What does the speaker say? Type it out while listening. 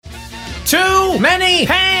Too Many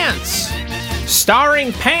Pants!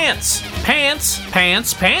 Starring Pants. Pants,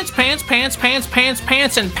 pants, pants, pants, pants, pants, pants,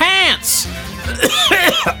 pants, and pants!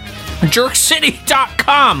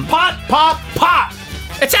 JerkCity.com. Pot, pop, pot!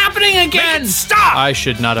 It's happening again! Stop! I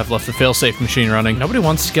should not have left the failsafe machine running. Nobody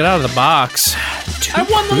wants to get out of the box. I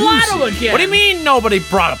won the lotto again! What do you mean nobody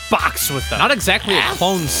brought a box with them? Not exactly a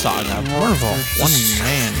clone saga. More of a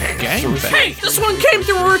one-man gangbang. Hey, this one came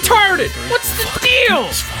through retarded! What's the deal?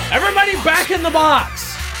 Everybody back in the box!